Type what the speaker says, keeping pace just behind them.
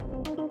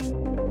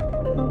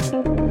Welcome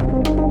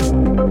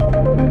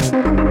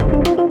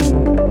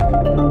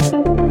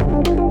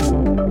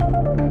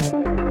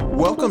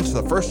to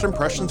the First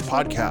Impressions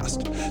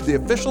Podcast, the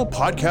official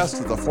podcast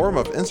of the Forum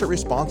of Incident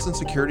Response and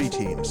Security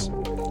Teams.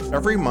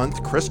 Every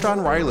month, Chris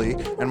John Riley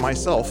and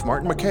myself,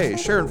 Martin McKay,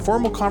 share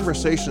informal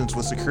conversations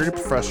with security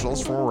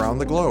professionals from around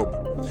the globe.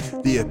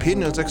 The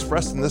opinions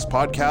expressed in this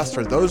podcast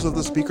are those of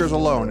the speakers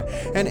alone,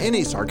 and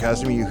any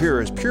sarcasm you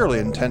hear is purely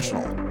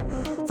intentional.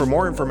 For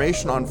more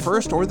information on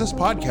FIRST or this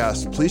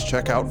podcast, please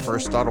check out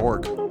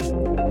first.org.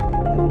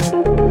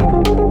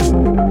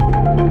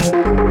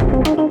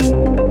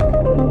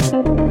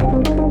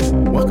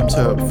 Welcome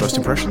to First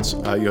Impressions.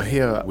 You're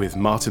here with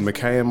Martin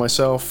McKay and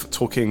myself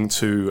talking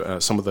to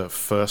some of the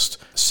first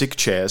SIG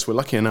chairs. We're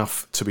lucky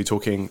enough to be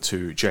talking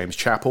to James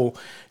Chappell,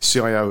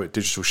 CIO at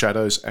Digital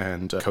Shadows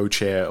and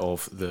co-chair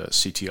of the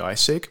CTI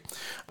SIG,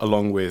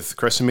 along with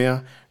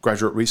Kresimir,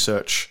 graduate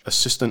research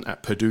assistant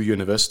at Purdue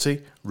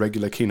University,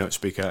 regular keynote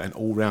speaker, and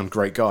all-round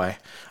great guy.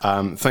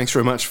 Thanks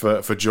very much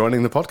for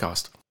joining the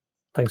podcast.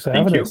 Thanks for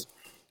having us.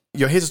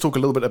 You're here to talk a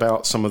little bit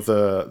about some of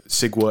the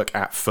SIG work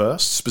at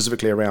FIRST,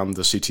 specifically around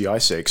the CTI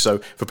SIG. So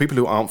for people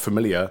who aren't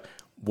familiar,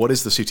 what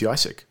is the CTI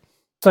SIG?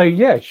 So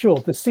yeah, sure.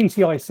 The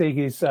CTI SIG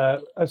is a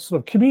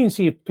sort of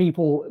community of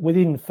people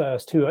within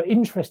FIRST who are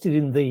interested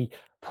in the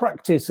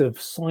practice of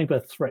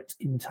cyber threat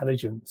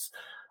intelligence.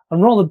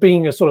 And rather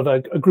being a sort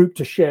of a group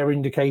to share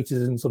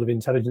indicators and sort of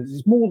intelligence,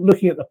 it's more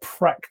looking at the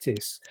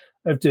practice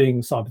of doing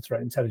cyber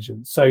threat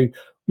intelligence. So,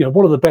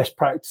 what are the best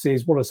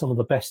practices? What are some of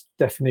the best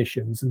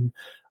definitions? And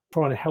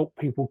trying to help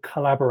people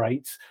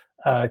collaborate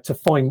to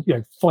find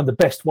the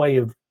best way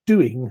of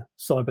doing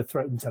cyber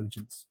threat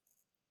intelligence.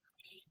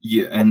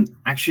 Yeah, and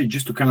actually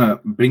just to kind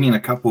of bring in a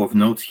couple of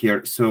notes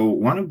here. So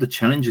one of the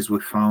challenges we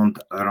found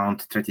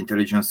around threat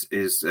intelligence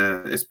is,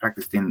 as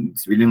practiced in the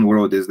civilian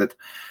world, is that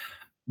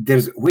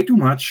there's way too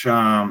much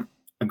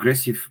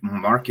aggressive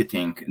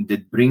marketing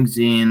that brings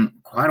in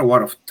quite a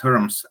lot of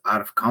terms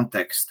out of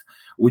context,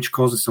 which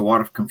causes a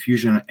lot of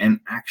confusion and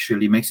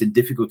actually makes it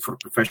difficult for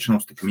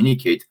professionals to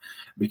communicate,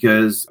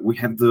 because we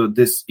have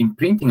this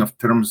imprinting of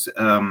terms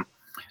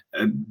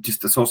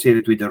just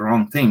associated with the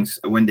wrong things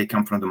when they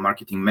come from the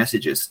marketing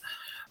messages.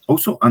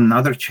 Also,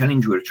 another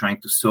challenge we're trying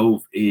to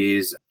solve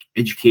is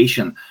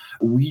education.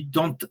 We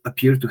don't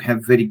appear to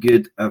have very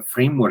good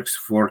frameworks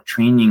for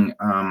training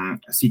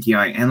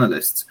CTI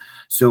analysts.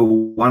 So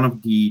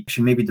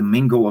maybe the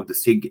main goal of the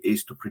SIG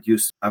is to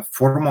produce a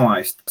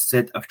formalized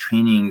set of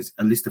trainings,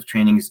 a list of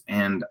trainings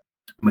and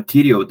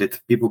material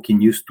that people can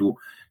use to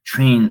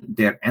train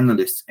their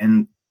analysts.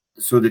 And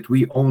so that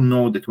we all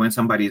know that when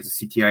somebody is a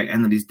CTI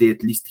analyst, they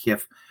at least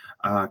have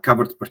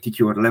covered a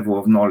particular level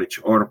of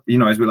knowledge. Or,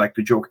 as we like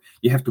to joke,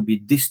 you have to be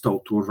distal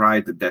to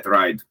ride that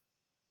ride.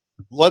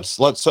 Let's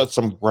set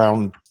some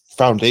ground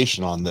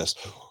foundation on this.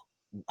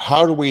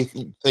 How do we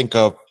think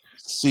of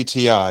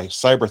CTI,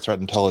 cyber threat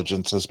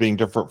intelligence, as being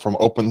different from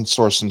open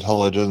source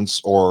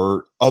intelligence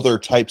or other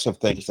types of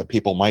things that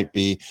people might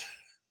be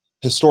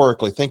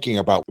historically thinking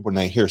about when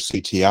they hear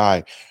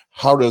CTI?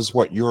 How does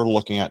what you're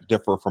looking at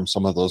differ from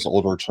some of those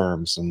older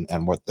terms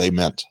and what they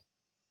meant?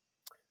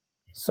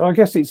 So I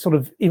guess it's sort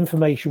of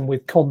information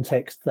with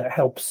context that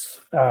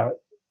helps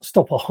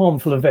stop a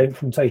harmful event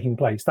from taking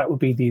place. That would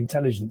be the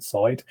intelligence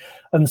side.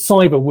 And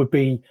cyber would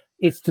be,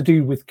 it's to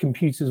do with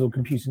computers or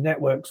computer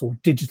networks or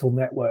digital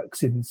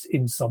networks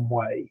in some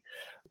way.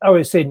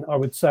 OSINT, I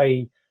would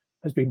say,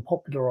 has been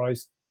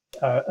popularized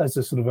as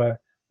a sort of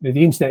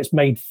the internet's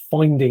made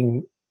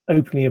finding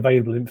openly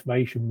available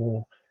information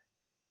more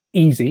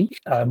easy,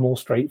 more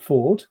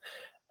straightforward.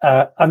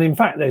 And in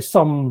fact, there's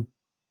some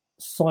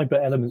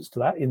cyber elements to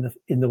that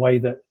in the way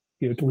that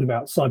talking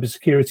about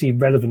cybersecurity,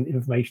 relevant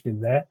information in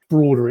there.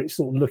 Broader, it's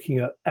sort of looking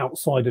at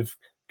outside of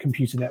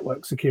computer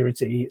network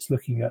security. It's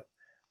looking at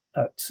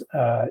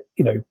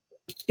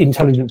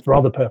intelligence for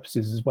other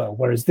purposes as well.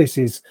 Whereas this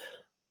is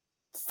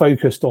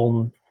focused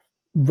on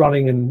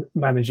running and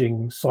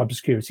managing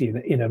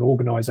cybersecurity in an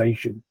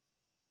organization.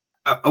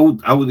 I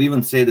would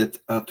even say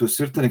that to a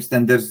certain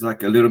extent, there's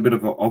like a little bit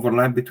of an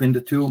overlap between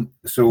the two.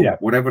 So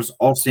whatever's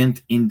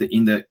OSINT in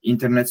the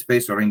internet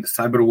space or in the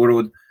cyber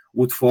world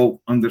would fall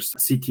under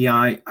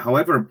CTI.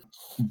 However,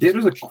 there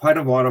is quite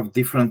a lot of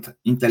different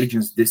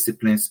intelligence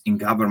disciplines in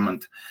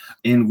government,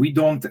 and we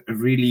don't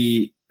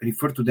really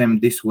refer to them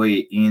this way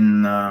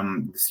in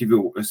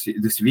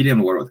the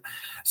civilian world.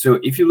 So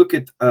if you look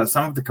at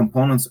some of the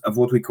components of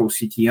what we call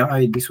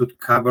CTI, this would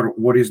cover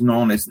what is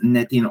known as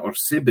NETIN or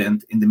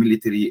SIBINT in the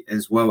military,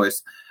 as well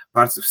as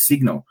parts of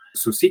Signal.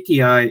 So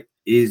CTI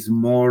is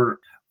more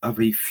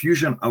of a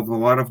fusion of a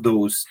lot of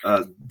those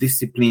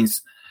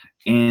disciplines,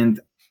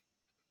 and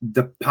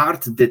the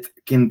part that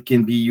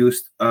can be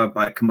used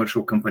by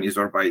commercial companies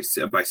or by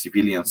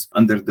civilians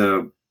under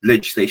the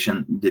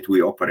legislation that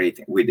we operate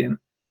within.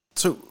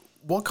 So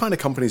what kind of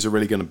companies are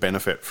really going to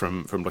benefit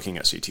from looking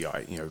at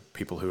CTI?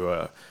 People who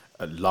are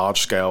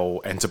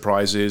large-scale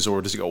enterprises,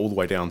 or does it go all the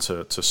way down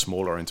to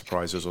smaller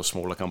enterprises or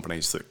smaller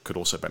companies that could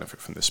also benefit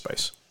from this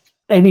space?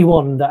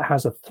 anyone that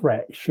has a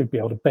threat should be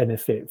able to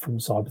benefit from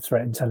cyber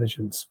threat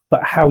intelligence,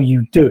 but how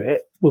you do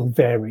it will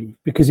vary,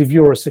 because if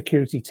you're a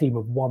security team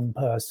of one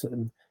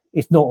person,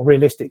 it's not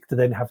realistic to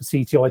then have a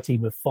CTI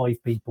team of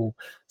 5 people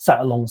sat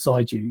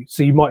alongside you.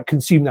 So you might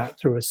consume that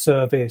through a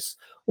service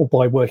or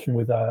by working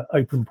with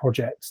open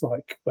projects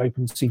like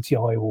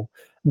OpenCTI or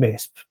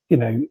MISP,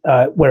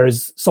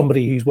 whereas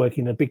somebody who's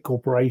working in a big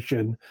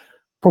corporation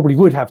probably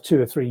would have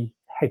 2 or 3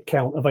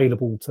 headcount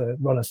available to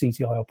run a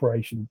CTI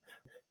operation.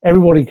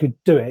 Everybody could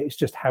do it. It's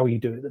just how you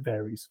do it that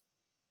varies.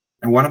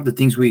 And one of the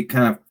things we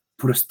kind of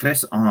put a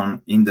stress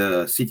on in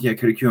the CTI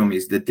curriculum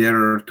is that there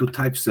are 2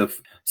 types of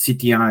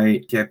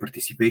CTI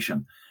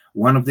participation.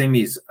 One of them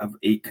is of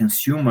a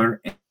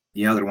consumer, and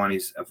the other one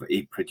is of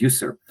a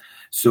producer.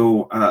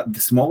 So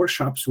the smaller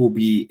shops will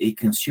be a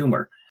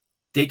consumer,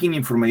 taking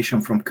information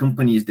from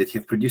companies that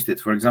have produced it.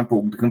 For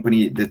example, the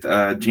company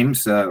that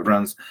James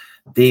runs,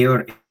 they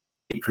are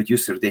a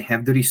producer. They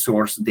have the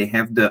resource, they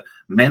have the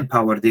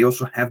manpower, they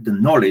also have the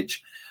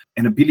knowledge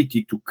and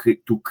ability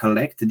to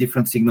collect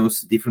different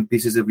signals, different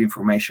pieces of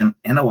information,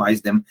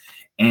 analyze them,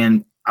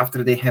 and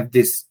after they have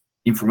this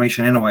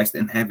information analyzed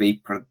and have a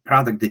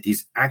product that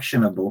is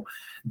actionable,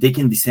 they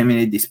can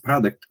disseminate this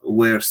product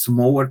where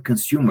smaller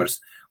consumers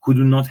who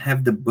do not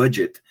have the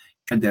budget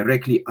can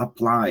directly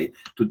apply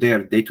to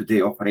their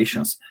day-to-day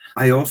operations.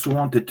 I also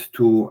wanted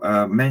to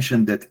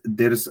mention that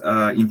there's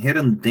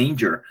inherent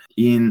danger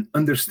in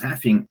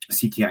understaffing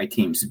CTI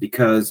teams,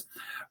 because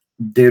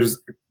there's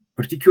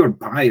particular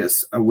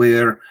bias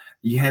where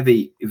you have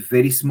a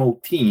very small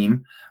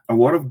team. A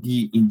lot of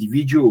the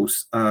individual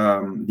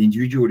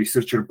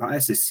researcher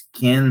biases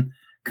can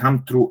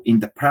come through in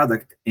the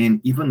product, and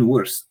even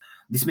worse,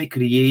 this may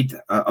create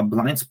a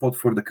blind spot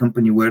for the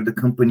company, where the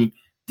company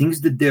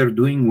thinks that they're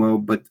doing well,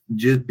 but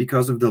just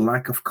because of the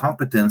lack of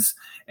competence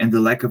and the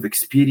lack of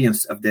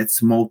experience of that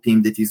small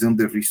team that is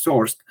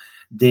under-resourced,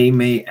 they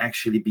may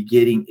actually be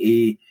getting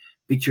a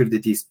picture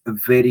that is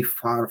very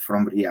far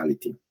from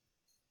reality.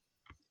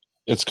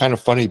 It's kind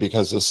of funny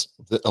because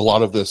a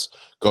lot of this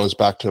goes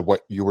back to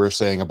what you were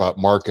saying about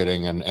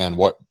marketing and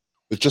what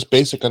it's just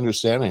basic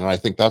understanding. And I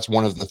think that's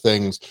one of the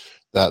things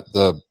that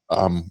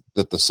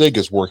the SIG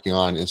is working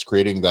on, is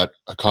creating a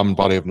common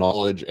body of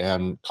knowledge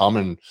and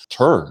common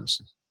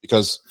terms.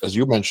 Because as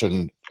you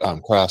mentioned,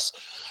 Kras,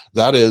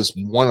 that is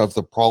one of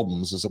the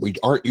problems, is that we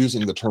aren't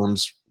using the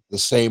terms the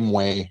same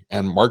way,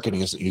 and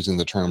marketing isn't using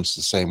the terms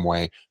the same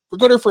way, for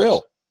good or for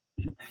ill.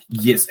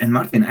 Yes, and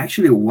Martin,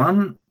 actually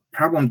one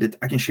problem that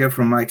I can share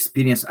from my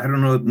experience, I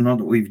don't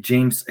know if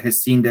James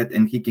has seen that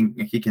and he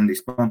can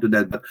respond to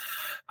that, but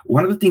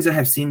one of the things I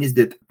have seen is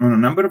that on a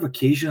number of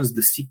occasions,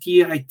 the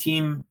CTI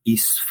team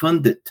is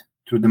funded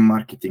through the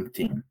marketing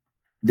team.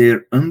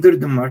 They're under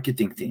the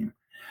marketing team,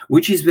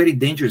 which is very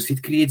dangerous.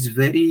 It creates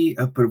very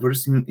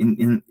perverse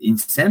in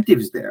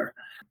incentives there.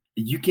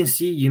 You can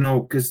see,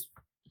 because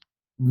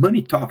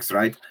money talks,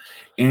 right?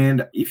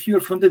 And if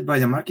you're funded by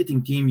the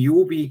marketing team, you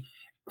will be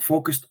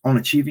focused on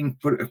achieving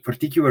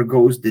particular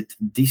goals that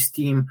this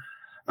team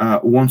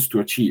wants to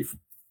achieve.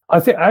 I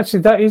think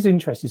actually that is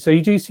interesting. So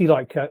you do see,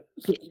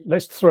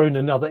 let's throw in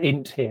another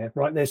int here,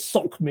 right? There's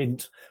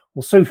SOCMINT,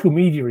 or social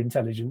media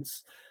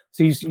intelligence.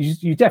 So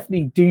you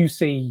definitely do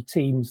see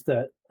teams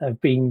that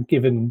have been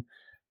given,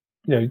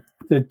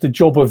 the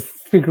job of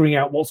figuring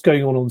out what's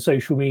going on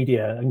social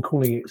media and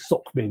calling it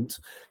SOCMINT.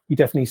 You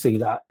definitely see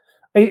that.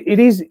 It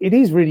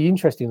is really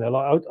interesting though.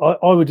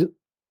 I would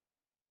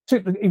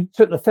took the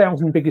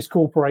 1,000 biggest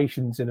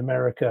corporations in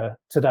America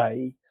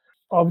today.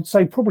 I would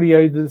say probably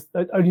only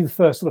the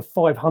first sort of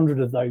 500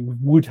 of those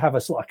would have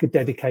a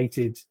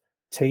dedicated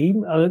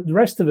team. The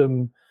rest of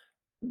them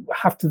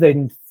have to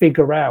then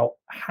figure out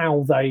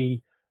how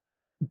they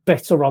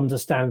better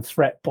understand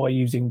threat by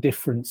using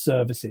different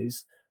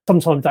services.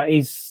 Sometimes that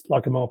is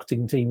like a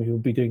marketing team who will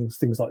be doing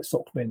things like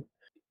SOCMINT.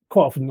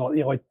 Quite often,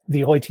 like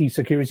the IT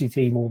security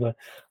team or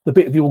the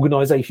bit of the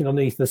organization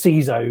underneath, the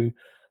CISO,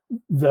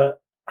 that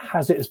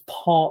has it as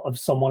part of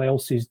someone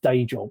else's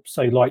day job.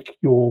 So like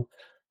your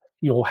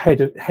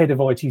head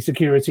of IT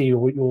security,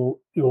 or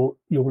your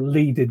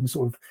lead in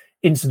sort of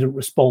incident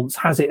response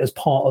has it as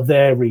part of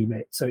their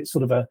remit. So it's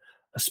sort of a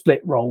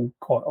split role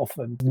quite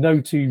often.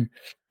 No two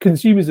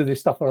consumers of this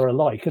stuff are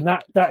alike, and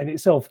that in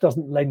itself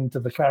doesn't lend to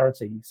the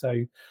clarity.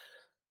 So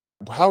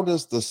how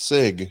does the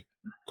SIG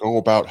go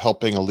about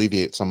helping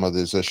alleviate some of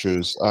these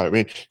issues? I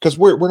mean, because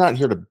we're not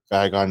here to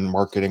bag on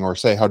marketing or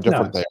say how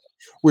different they are.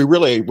 We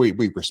really we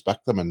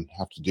respect them and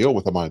have to deal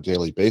with them on a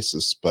daily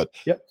basis. But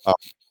yep.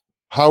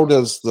 How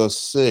does the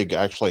SIG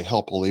actually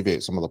help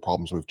alleviate some of the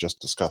problems we've just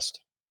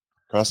discussed?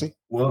 Krasi?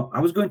 Well, I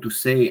was going to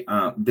say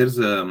there's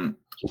a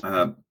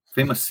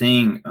famous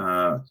saying,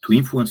 to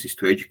influence is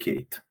to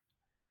educate.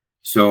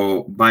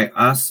 So by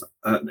us,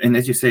 and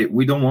as you say,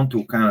 we don't want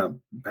to kind of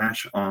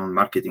bash on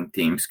marketing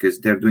teams because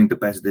they're doing the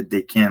best that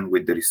they can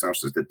with the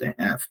resources that they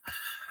have.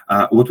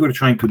 What we're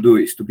trying to do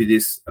is to be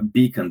this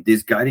beacon,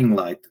 this guiding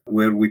light,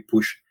 where we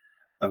push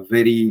a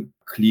very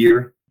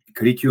clear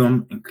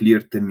curriculum and clear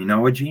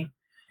terminology,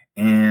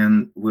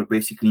 and we're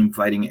basically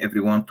inviting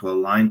everyone to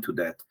align to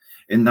that.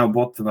 and now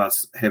both of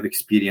us have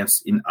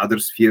experience in other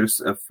spheres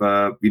of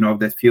of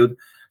that field.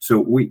 So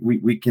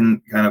we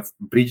can kind of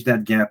bridge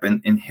that gap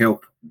and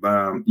help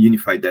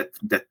unify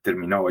that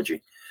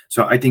terminology.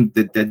 So I think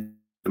that the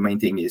main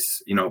thing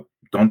is,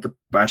 don't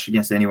bash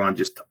against anyone,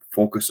 just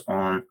focus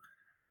on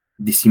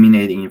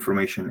disseminating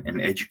information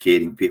and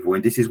educating people.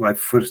 And this is why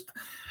FIRST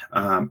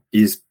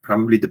is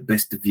probably the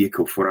best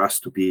vehicle for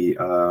us to be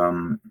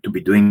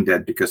doing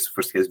that, because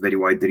FIRST has very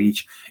wide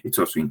reach. It's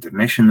also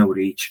international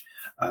reach.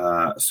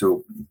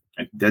 So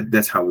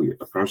that's how we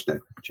approach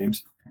that,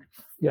 James.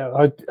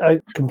 Yeah,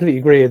 I completely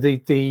agree.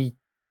 The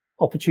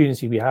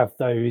opportunity we have,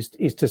 though,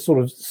 is to sort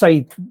of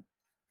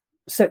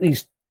set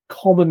these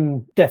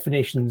common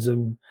definitions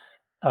and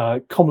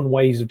common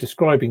ways of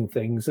describing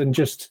things, and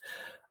just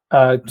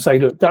say,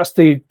 look, that's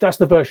the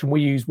version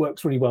we use,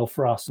 works really well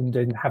for us, and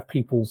then have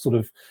people sort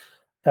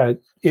of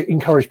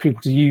encourage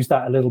people to use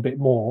that a little bit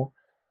more.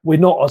 We're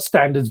not a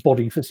standards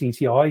body for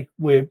CTI,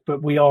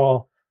 but we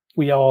are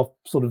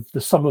sort of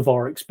the sum of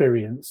our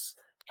experience,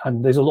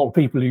 and there's a lot of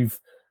people who've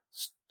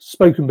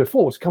spoken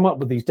before to come up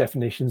with these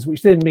definitions,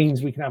 which then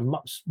means we can have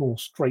much more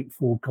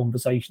straightforward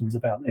conversations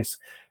about this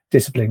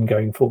discipline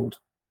going forward.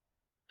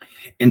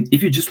 And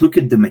if you just look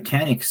at the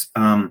mechanics,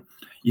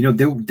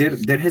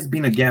 there has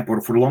been a gap,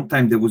 or for a long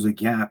time there was a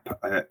gap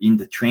in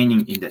the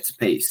training in that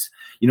space.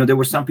 There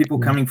were some people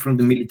coming from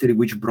the military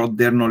which brought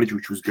their knowledge,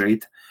 which was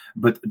great,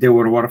 but there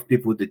were a lot of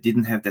people that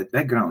didn't have that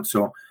background.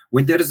 So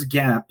when there is a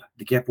gap,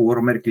 the gap will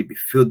automatically be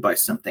filled by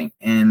something,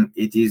 and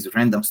it is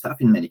random stuff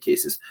in many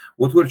cases.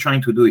 What we're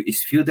trying to do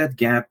is fill that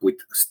gap with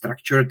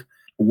structured,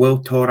 well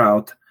thought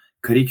out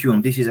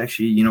curriculum. This is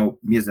actually,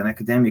 me as an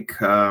academic,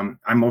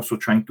 I'm also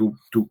trying to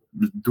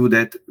do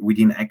that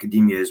within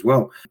academia as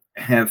well.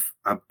 Have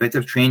a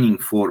better training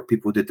for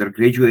people that are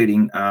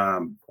graduating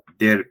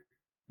their,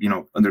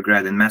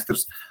 undergrad and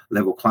master's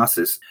level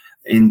classes,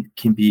 and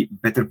can be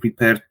better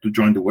prepared to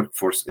join the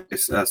workforce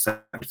as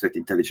cyber threat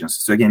intelligence.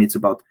 So again, it's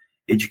about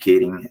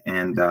educating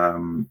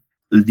and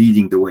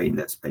leading the way in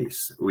that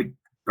space with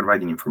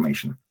providing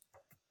information.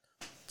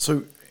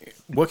 So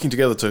working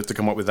together to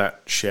come up with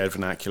that shared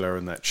vernacular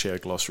and that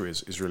shared glossary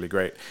is really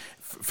great.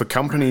 For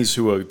companies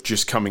who are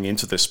just coming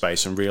into this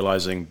space and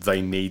realizing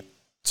they need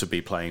to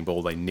be playing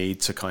ball, they need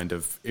to kind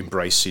of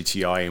embrace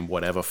CTI in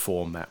whatever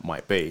form that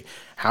might be,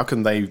 how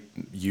can they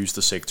use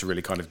the SIG to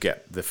really kind of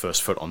get their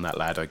first foot on that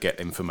ladder, get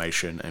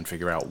information, and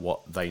figure out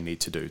what they need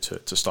to do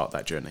to start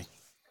that journey?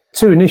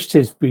 2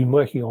 initiatives we've been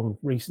working on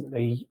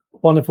recently,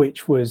 one of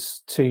which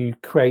was to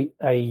create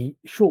a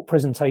short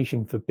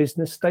presentation for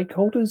business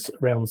stakeholders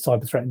around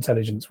cyber threat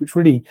intelligence, which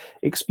really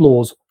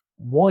explores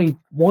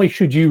why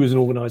should you as an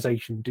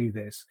organization do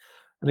this.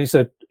 And it's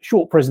a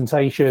short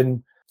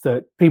presentation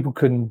that people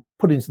can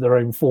put into their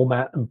own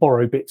format and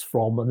borrow bits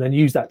from, and then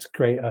use that to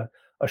create a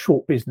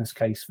short business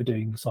case for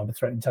doing cyber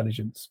threat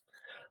intelligence.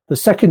 The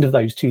second of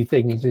those 2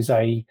 things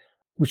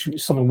which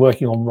is something I'm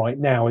working on right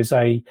now, is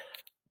a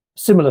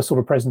similar sort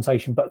of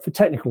presentation, but for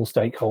technical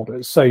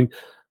stakeholders. So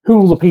who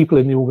are all the people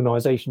in the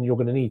organization you're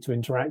going to need to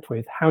interact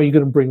with? How are you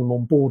going to bring them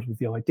on board with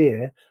the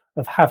idea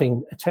of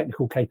having a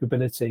technical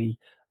capability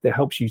that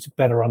helps you to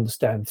better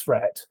understand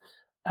threat?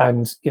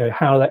 And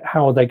how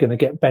are they going to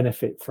get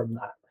benefit from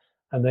that?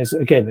 And there's,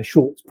 again, a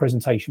short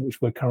presentation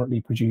which we're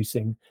currently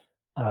producing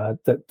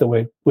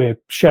that we're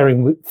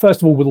sharing,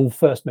 first of all, with all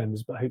FIRST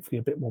members, but hopefully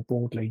a bit more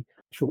broadly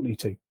shortly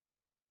too.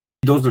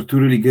 Those are 2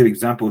 really good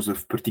examples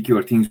of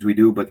particular things we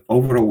do, but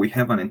overall we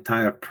have an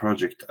entire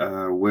project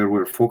where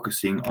we're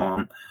focusing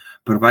on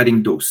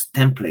providing those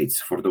templates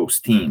for those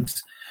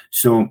teams.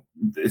 So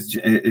as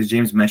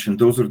James mentioned,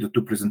 those are the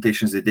 2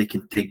 presentations that they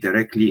can take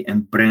directly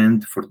and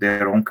brand for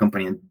their own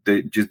company, and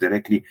they just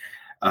directly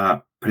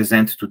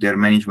present to their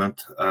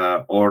management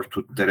or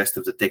to the rest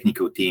of the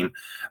technical team.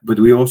 But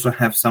we also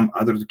have some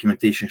other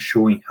documentation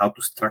showing how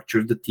to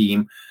structure the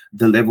team,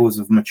 the levels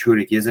of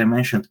maturity. As I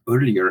mentioned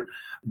earlier,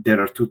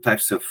 there are 2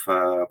 types of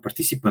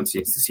participants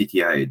in the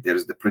CTI.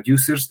 There's the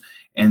producers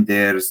and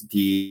there's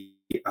the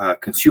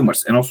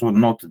consumers. And also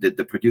note that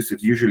the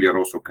producers usually are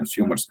also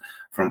consumers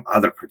from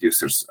other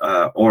producers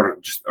or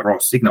just raw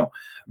signal.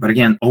 But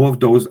again, all of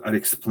those are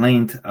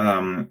explained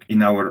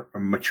in our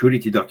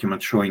maturity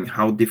document, showing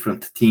how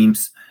different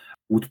teams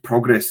would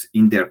progress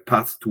in their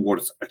path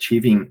towards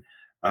achieving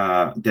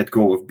that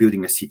goal of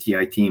building a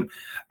CTI team.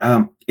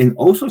 And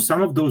also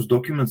some of those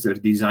documents are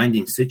designed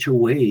in such a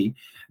way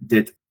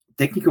that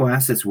technical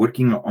assets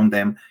working on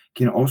them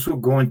can also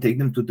go and take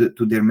them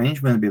to their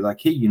management and be like,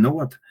 hey, you know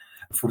what?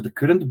 For the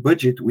current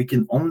budget, we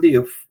can only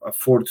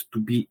afford to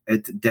be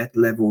at that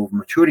level of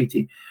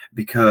maturity,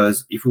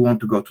 because if we want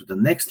to go to the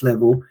next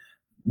level,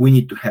 we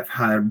need to have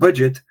higher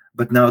budget.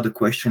 But now the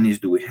question is,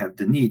 do we have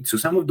the need? So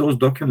some of those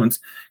documents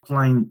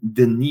outline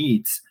the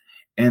needs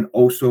and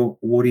also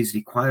what is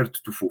required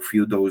to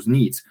fulfill those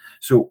needs.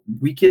 So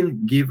we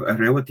can give a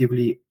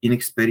relatively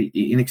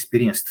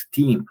inexperienced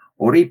team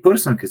or a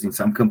person, because in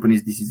some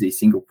companies this is a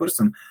single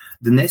person,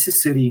 the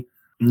necessary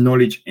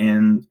knowledge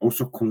and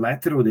also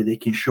collateral that they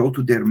can show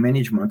to their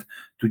management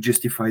to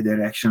justify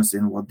their actions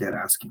and what they're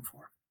asking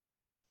for.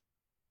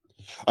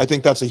 I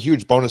think that's a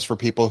huge bonus for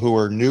people who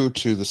are new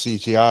to the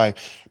CTI,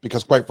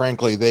 because quite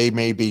frankly, they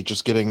may be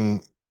just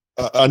getting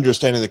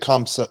understanding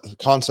the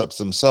concepts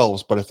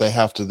themselves. But if they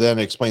have to then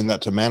explain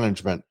that to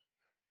management,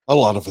 a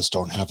lot of us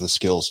don't have the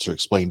skills to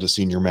explain to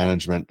senior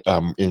management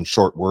in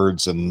short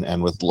words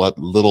and with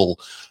little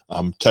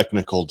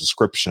technical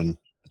description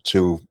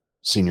to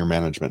senior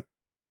management.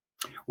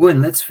 Well,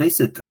 and let's face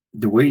it,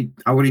 the way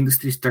our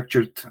industry is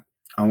structured,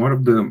 a lot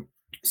of the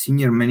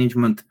senior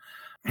management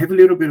have a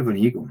little bit of an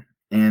ego.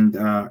 And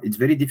it's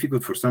very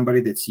difficult for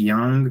somebody that's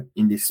young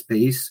in this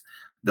space,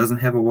 doesn't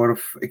have a lot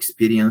of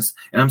experience.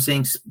 And I'm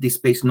saying this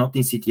space, not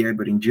in CTI,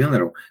 but in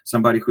general,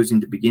 somebody who's in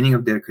the beginning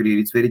of their career,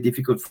 it's very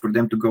difficult for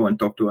them to go and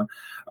talk to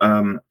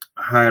a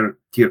higher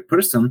tier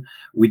person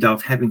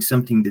without having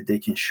something that they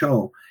can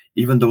show.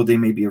 Even though they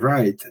may be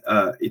right,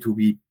 it will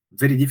be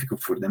very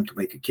difficult for them to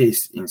make a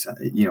case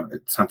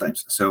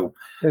sometimes. So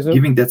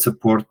giving that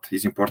support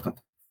is important.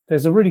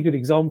 There's a really good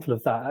example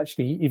of that,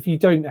 actually. If you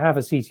don't have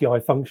a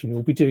CTI function,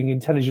 you'll be doing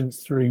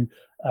intelligence through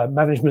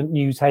management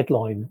news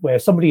headline, where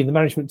somebody in the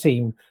management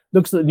team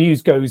looks at the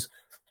news, goes,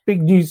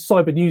 big news,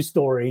 cyber news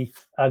story,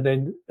 and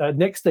then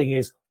next thing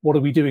is, what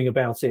are we doing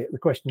about it? The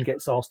question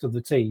gets asked of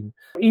the team.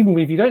 Even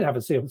if you don't have a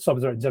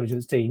cyber threat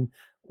intelligence team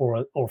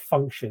or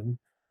function,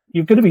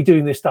 you're going to be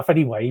doing this stuff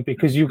anyway,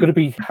 because you're going to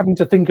be having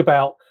to think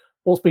about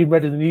what's being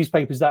read in the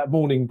newspapers that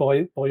morning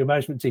by your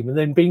management team, and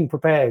then being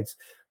prepared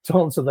to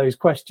answer those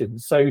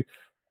questions. So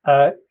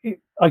I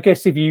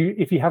guess if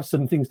you have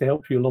some things to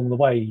help you along the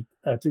way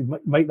to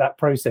make that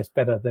process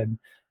better, then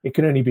it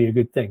can only be a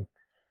good thing.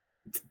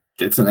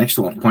 That's an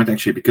excellent point,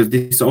 actually, because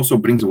this also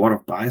brings a lot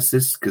of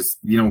biases, because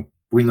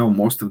we know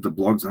most of the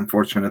blogs,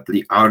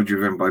 unfortunately, are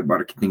driven by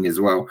marketing as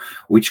well,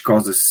 which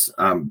causes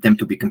them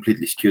to be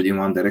completely skewed in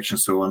one direction.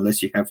 So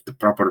unless you have the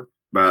proper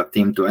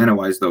team to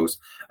analyze those,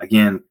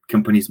 again,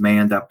 companies may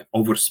end up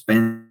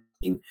overspending,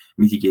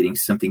 mitigating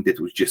something that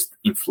was just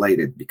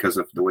inflated because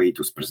of the way it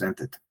was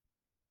presented.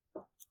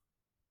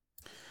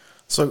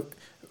 So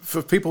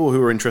for people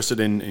who are interested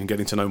in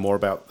getting to know more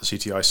about the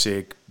CTI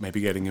SIG,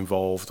 maybe getting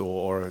involved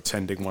or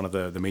attending one of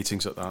the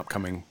meetings at the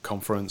upcoming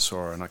conference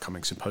or an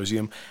upcoming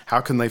symposium, how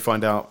can they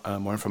find out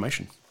more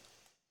information?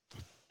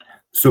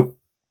 So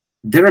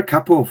there are a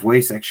couple of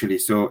ways, actually.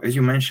 So as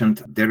you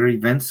mentioned, there are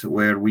events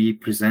where we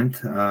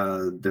present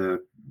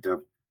the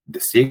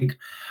SIG,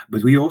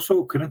 but we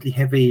also currently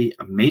have a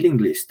mailing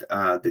list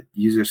that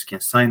users can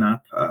sign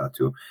up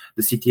to,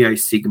 the CTI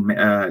SIG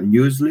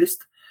news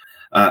list.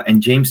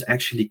 And James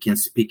actually can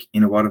speak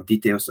in a lot of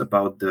details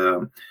about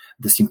the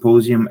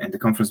symposium and the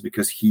conference,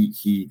 because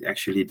he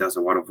actually does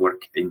a lot of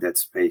work in that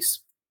space.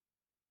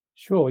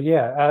 Sure,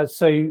 yeah.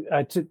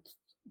 The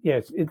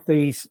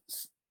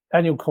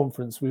annual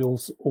conference, we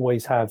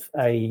always have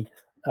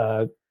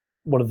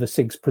one of the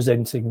SIGs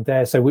presenting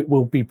there. So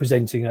we'll be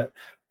presenting at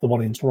the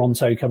one in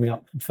Toronto coming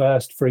up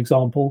first, for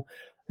example.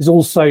 There's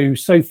also,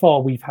 so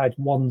far, we've had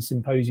one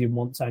symposium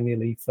once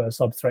annually for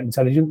cyber threat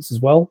intelligence as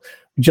well.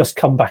 We just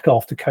come back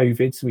after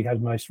COVID, so we had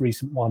the most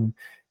recent one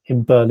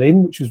in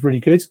Berlin, which was really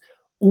good.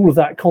 All of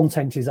that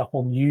content is up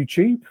on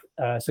YouTube,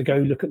 so go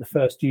look at the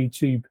first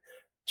YouTube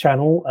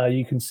channel.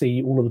 You can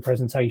see all of the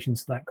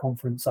presentations to that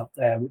conference up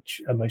there,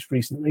 which most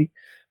recently,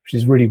 which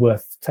is really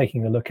worth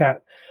taking a look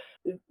at.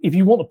 If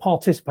you want to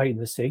participate in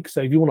the SIG,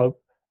 so if you want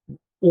to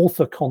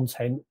author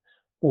content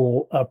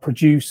or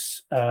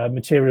produce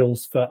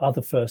materials for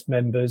other first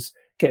members,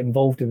 get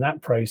involved in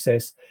that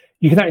process,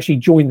 you can actually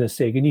join the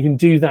SIG, and you can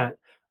do that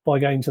by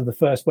going to the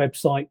first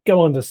website,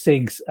 go under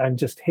SIGs and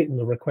just hitting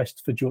the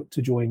request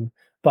to join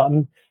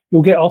button.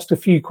 You'll get asked a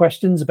few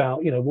questions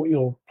about what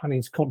you're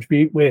planning to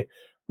contribute. We're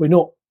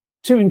not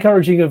too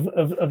encouraging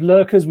of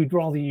lurkers. We'd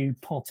rather you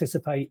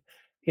participate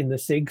in the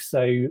SIG.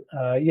 So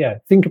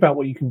think about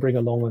what you can bring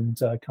along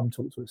and come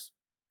talk to us.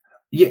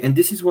 Yeah, and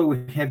this is why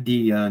we have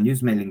the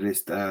news mailing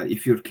list.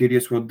 If you're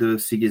curious what the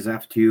SIG is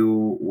up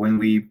to, when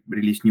we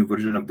release new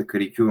version of the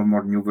curriculum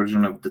or new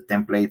version of the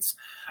templates,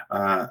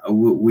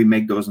 we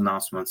make those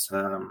announcements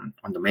on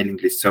the mailing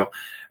list. So,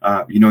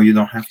 you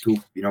don't have to,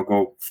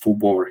 go full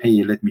bore.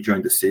 Hey, let me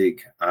join the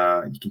SIG.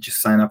 You can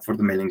just sign up for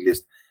the mailing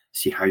list,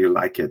 see how you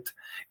like it.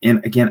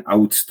 And again, I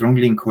would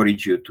strongly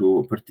encourage you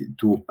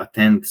to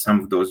attend some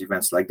of those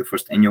events, like the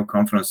first annual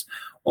conference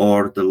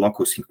or the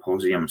local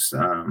symposiums.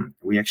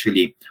 We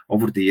actually,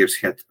 over the years,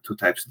 had two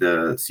types: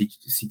 the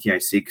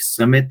CTI SIG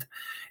Summit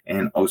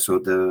and also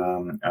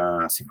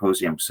the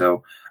symposium.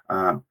 So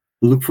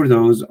look for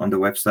those on the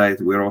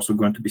website. We're also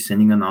going to be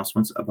sending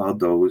announcements about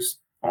those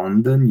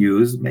on the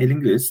news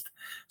mailing list.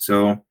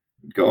 So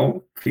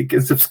go, click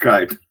and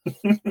subscribe.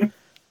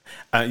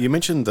 You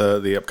mentioned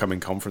the upcoming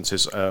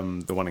conferences,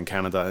 the one in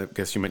Canada. I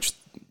guess you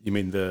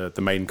mean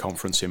the main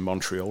conference in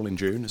Montreal in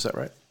June. Is that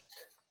right?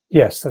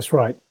 Yes, that's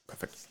right.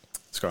 Perfect.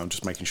 So I'm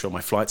just making sure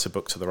my flights are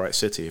booked to the right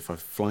city. If I'm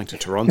flying to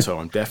Toronto,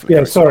 I'm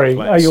definitely sorry.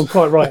 You're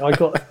quite right. I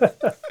got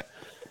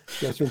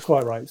Yes, you're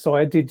quite right. So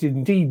I did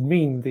indeed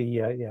mean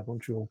the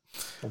Montreal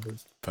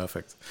conference.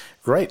 Perfect.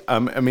 Great. I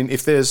mean,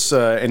 if there's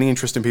any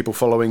interest in people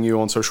following you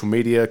on social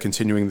media,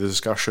 continuing the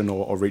discussion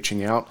or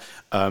reaching out,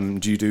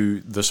 do you do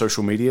the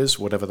social medias,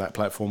 whatever that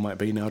platform might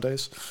be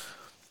nowadays?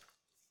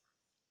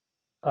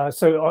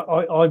 So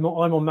I'm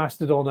on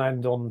Mastodon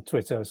and on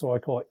Twitter, so I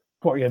quite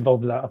get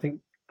involved with that. I think,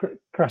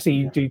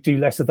 Krassi, you do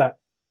less of that,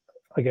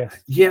 I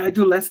guess. Yeah, I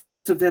do less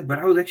of that, but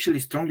I would actually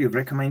strongly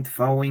recommend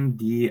following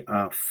the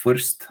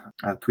first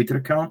Twitter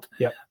account.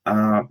 Yeah.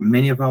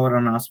 Many of our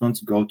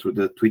announcements go through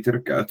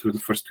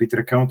the first Twitter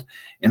account,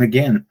 and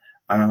again,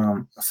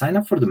 sign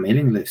up for the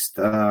mailing list.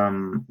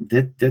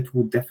 That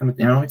would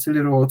definitely, it's a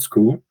little old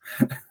school.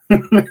 I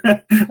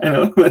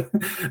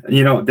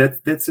know,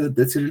 but that's a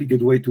really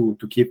good way to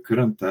keep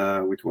current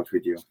with what we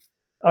do.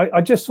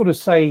 I just sort of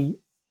say,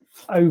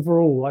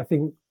 overall, I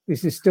think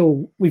this is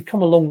we've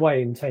come a long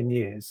way in 10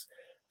 years.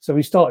 So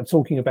we started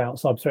talking about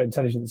cyber threat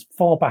intelligence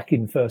far back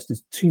in first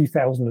as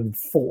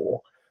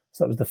 2004.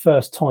 So that was the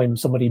first time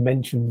somebody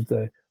mentioned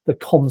the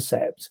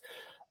concept.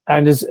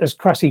 And as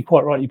Krassi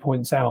quite rightly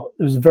points out,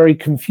 there was a very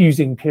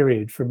confusing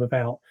period from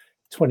about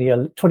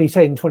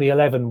 2010,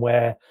 2011,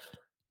 where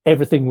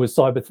everything was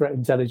cyber threat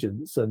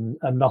intelligence and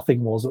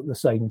nothing was at the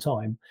same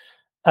time.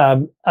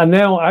 And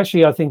now,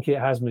 actually, I think it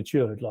has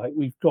matured. Like,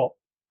 we've got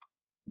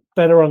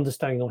better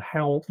understanding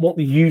on what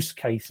the use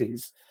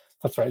cases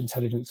for threat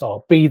intelligence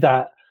are, be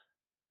that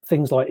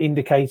things like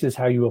indicators,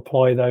 how you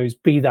apply those,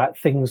 be that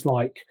things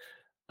like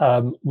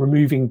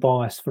removing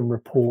bias from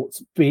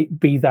reports,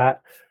 be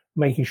that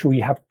making sure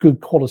you have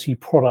good quality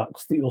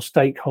products that your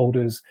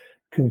stakeholders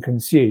can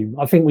consume.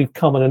 I think we've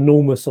come an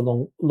enormous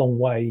long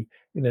way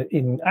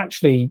in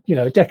actually,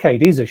 a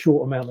decade is a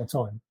short amount of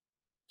time.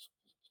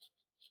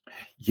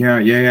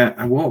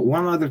 Yeah. Well,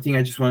 one other thing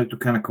I just wanted to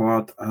kind of call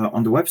out,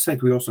 on the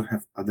website, we also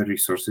have other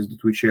resources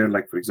that we share,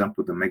 like, for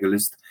example, the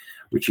Megalist,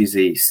 which is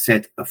a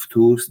set of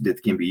tools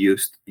that can be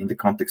used in the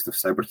context of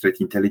cyber threat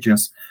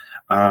intelligence.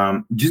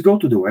 Just go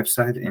to the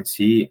website and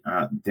see,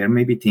 there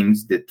may be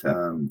things that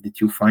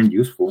you find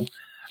useful.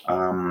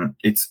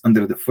 It's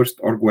under the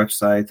first.org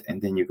website,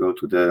 and then you go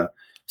to the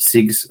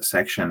SIGs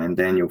section, and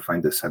then you'll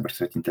find the cyber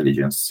threat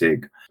intelligence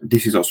SIG.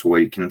 This is also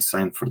where you can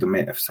sign up for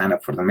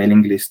the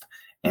mailing list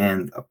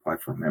and apply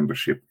for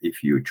membership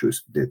if you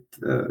choose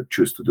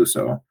to do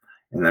so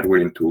and are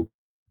willing to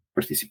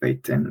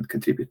participate and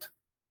contribute.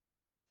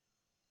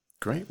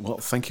 Great. Well,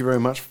 thank you very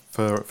much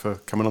for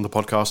coming on the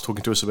podcast,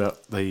 talking to us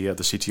about the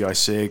CTI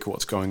SIG,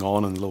 what's going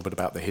on, and a little bit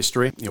about the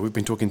history. We've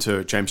been talking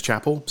to James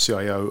Chappell,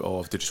 CIO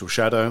of Digital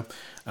Shadow,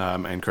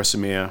 and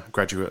Krasimir,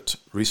 Graduate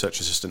Research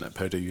Assistant at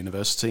Purdue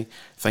University.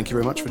 Thank you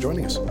very much for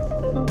joining us.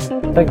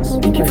 Thanks.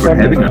 Thank you for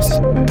having us.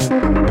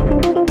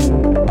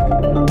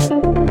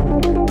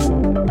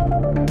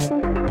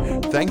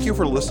 Thank you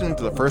for listening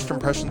to the First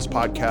Impressions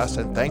podcast,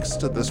 and thanks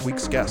to this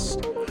week's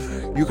guest.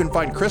 You can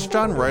find Chris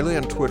John Riley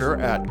on Twitter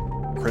at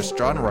Chris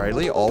John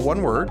Riley, all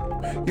one word.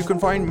 You can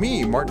find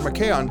me, Martin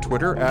McKay, on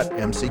Twitter at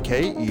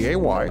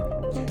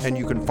MCKEAY, and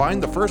you can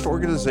find the First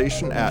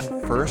organization at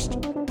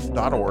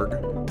first.org,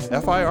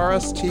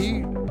 FIRST.org.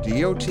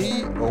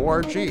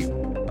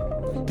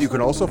 You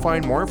can also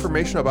find more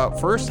information about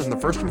First and the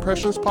First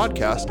Impressions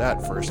podcast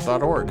at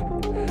first.org.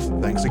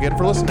 Thanks again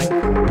for listening.